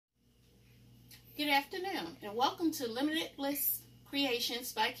Good afternoon, and welcome to Limitless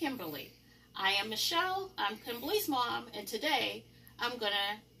Creations by Kimberly. I am Michelle, I'm Kimberly's mom, and today I'm going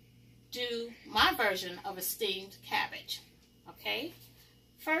to do my version of a steamed cabbage. Okay,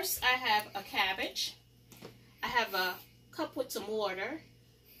 first I have a cabbage. I have a cup with some water.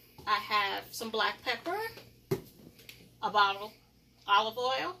 I have some black pepper, a bottle olive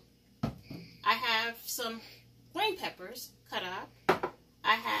oil. I have some green peppers cut up.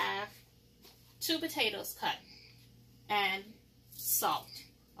 I have 2 potatoes cut and salt.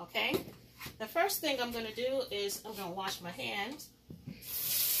 Okay, the first thing I'm going to do is I'm going to wash my hands.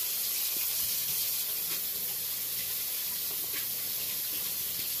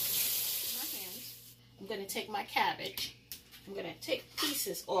 I'm going to take my cabbage. I'm going to take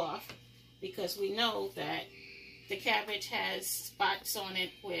pieces off because we know that the cabbage has spots on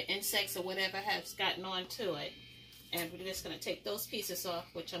it where insects or whatever has gotten onto it. And we're just going to take those pieces off,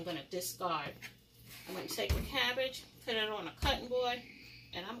 which I'm going to discard. I'm going to take the cabbage, put it on a cutting board,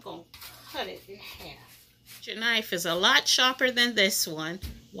 and I'm going to cut it in half. Your knife is a lot sharper than this one.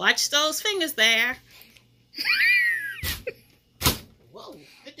 Watch those fingers there. Whoa,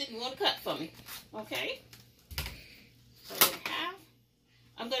 it didn't want to cut for me. Okay. Cut it in half.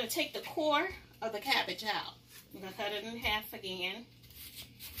 I'm going to take the core of the cabbage out. I'm going to cut it in half again.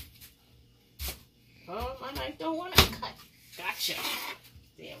 Oh, my knife don't want to cut. Gotcha.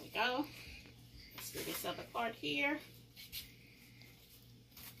 There we go. Let's do this other part here.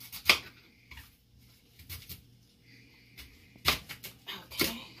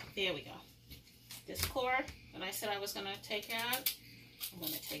 Okay, there we go. This core that I said I was going to take out, I'm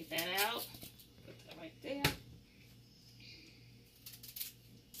going to take that out. Put that right there.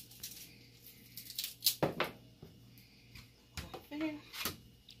 Right there.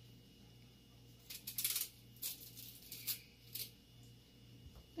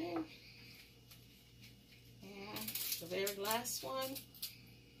 Very last one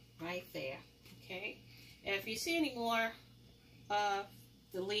right there. Okay, and if you see any more of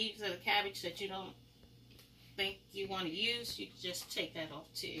the leaves of the cabbage that you don't think you want to use, you can just take that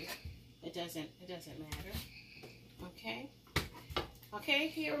off too. It doesn't matter. Okay,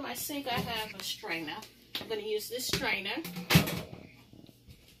 here in my sink I have a strainer. I'm going to use this strainer.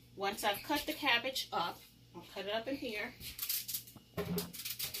 Once I've cut the cabbage up, I'll cut it up in here.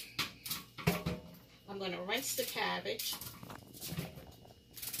 I'm going to rinse the cabbage.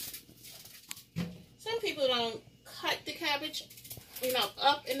 Some people don't cut the cabbage,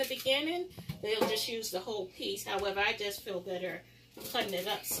 up in the beginning. They'll just use the whole piece. However, I just feel better cutting it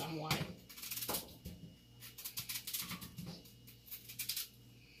up somewhat.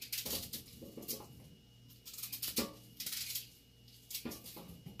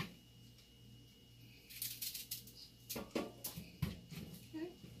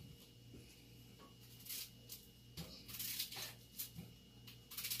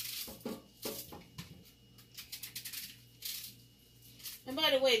 And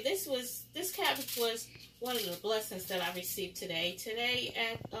by the way, this cabbage was one of the blessings that I received today. Today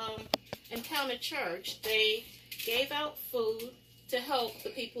at Encounter Church, they gave out food to help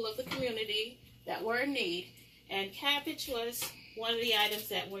the people of the community that were in need, and cabbage was one of the items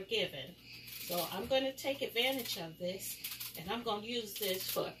that were given. So I'm going to take advantage of this, and I'm going to use this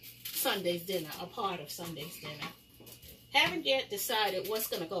for Sunday's dinner, a part of Sunday's dinner. Haven't yet decided what's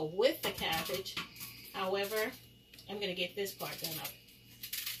going to go with the cabbage. However, I'm going to get this part done up.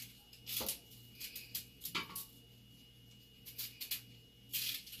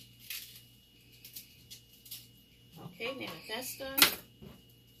 Okay, now that that's done,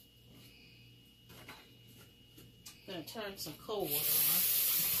 I'm going to turn some cold water on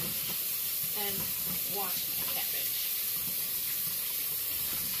and wash my cabbage.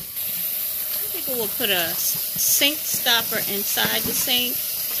 Some people will put a sink stopper inside the sink,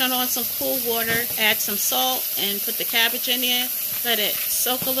 turn on some cool water, add some salt, and put the cabbage in there, let it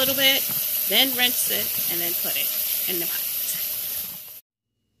soak a little bit, then rinse it, and then put it in the pot.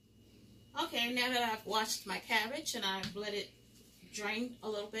 Okay, now that I've washed my cabbage and I've let it drain a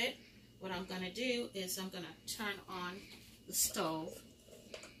little bit, what I'm going to do is I'm going to turn on the stove.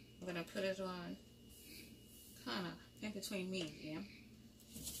 I'm going to put it on kind of in between medium.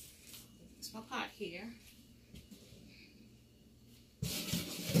 It's my pot here.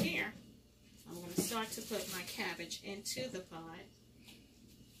 Here, I'm going to start to put my cabbage into the pot.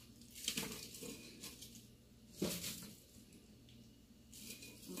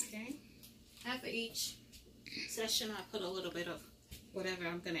 Okay. After each session, I put a little bit of whatever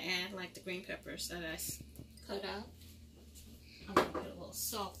I'm going to add, like the green peppers that I cut out. I'm going to put a little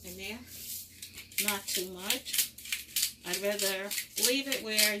salt in there, not too much. I'd rather leave it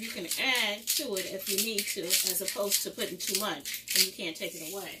where you can add to it if you need to, as opposed to putting too much and you can't take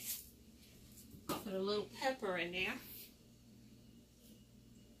it away. I'll put a little pepper in there.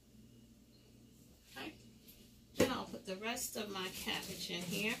 Okay. Then I'll put the rest of my cabbage in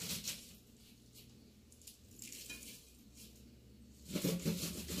here.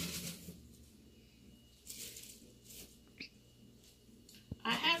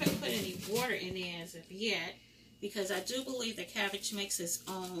 I haven't put any water in there as of yet, because I do believe that cabbage makes its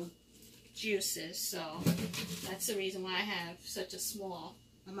own juices, so that's the reason why I have such a small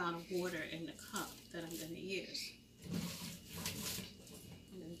amount of water in the cup that I'm going to use.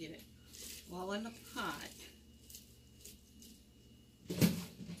 I'm going to get it all in the pot.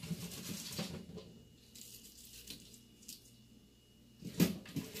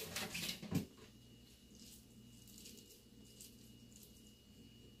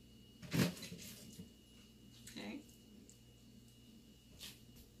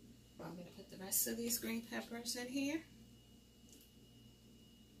 I'm going to put the rest of these green peppers in here.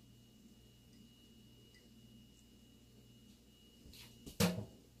 I'm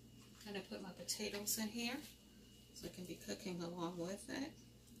going to put my potatoes in here so I can be cooking along with it.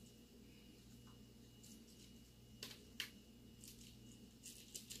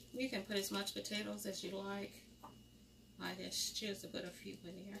 You can put as much potatoes as you like. I just choose to put a few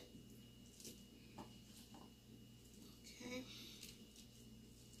in here. Okay.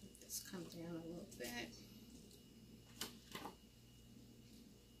 Come down a little bit.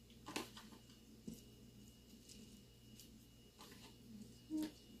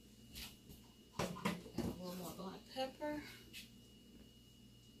 Add a little more black pepper.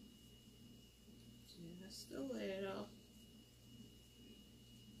 Just a little.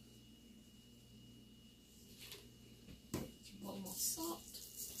 A little more salt.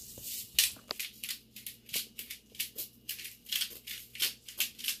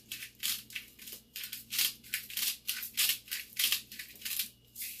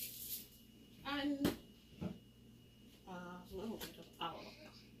 A little bit of olive oil.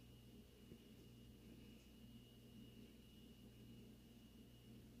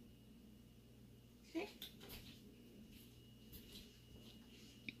 Okay.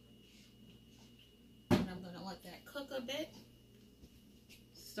 And I'm going to let that cook a bit.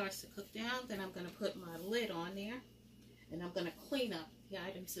 Starts to cook down, then I'm going to put my lid on there, and I'm going to clean up the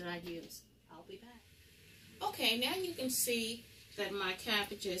items that I use. I'll be back. Okay, now you can see that my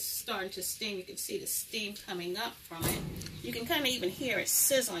cabbage is starting to steam. You can see the steam coming up from it. You can kind of even hear it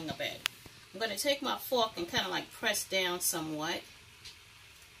sizzling a bit. I'm going to take my fork and kind of like press down somewhat.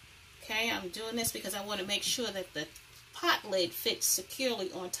 Okay, I'm doing this because I want to make sure that the pot lid fits securely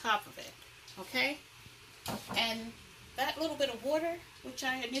on top of it. Okay, and that little bit of water which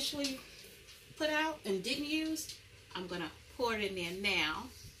I initially put out and didn't use, I'm going to pour it in there now.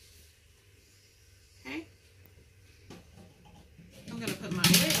 Okay. I'm going to put my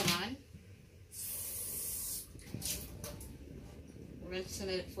lid on, rinsing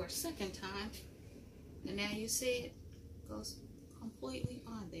it for a second time, and now you see it goes completely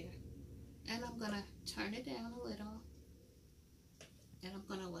on there. And I'm going to turn it down a little, and I'm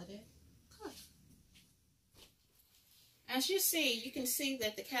going to let it cook. As you see, you can see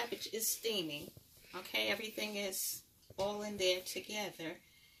that the cabbage is steaming. Okay, everything is all in there together.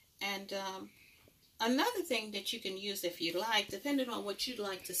 And another thing that you can use if you like, depending on what you'd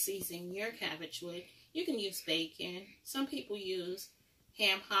like to season your cabbage with, you can use bacon. Some people use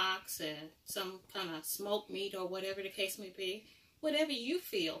ham hocks and some kind of smoked meat or whatever the case may be. Whatever you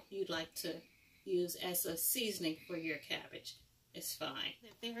feel you'd like to use as a seasoning for your cabbage, it's fine.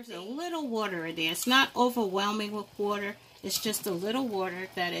 There's a little water in there. It's not overwhelming with water. It's just a little water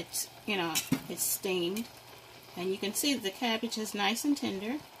that it's, you know, it's steamed. And you can see the cabbage is nice and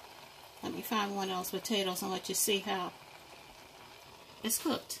tender. Let me find one of those potatoes and let you see how it's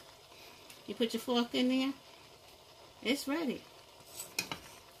cooked. You put your fork in there, it's ready.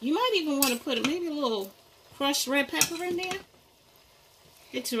 You might even want to put maybe a little crushed red pepper in there.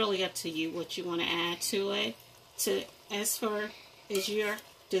 It's really up to you what you want to add to it, as far as your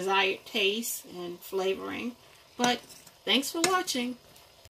desired taste and flavoring. But thanks for watching.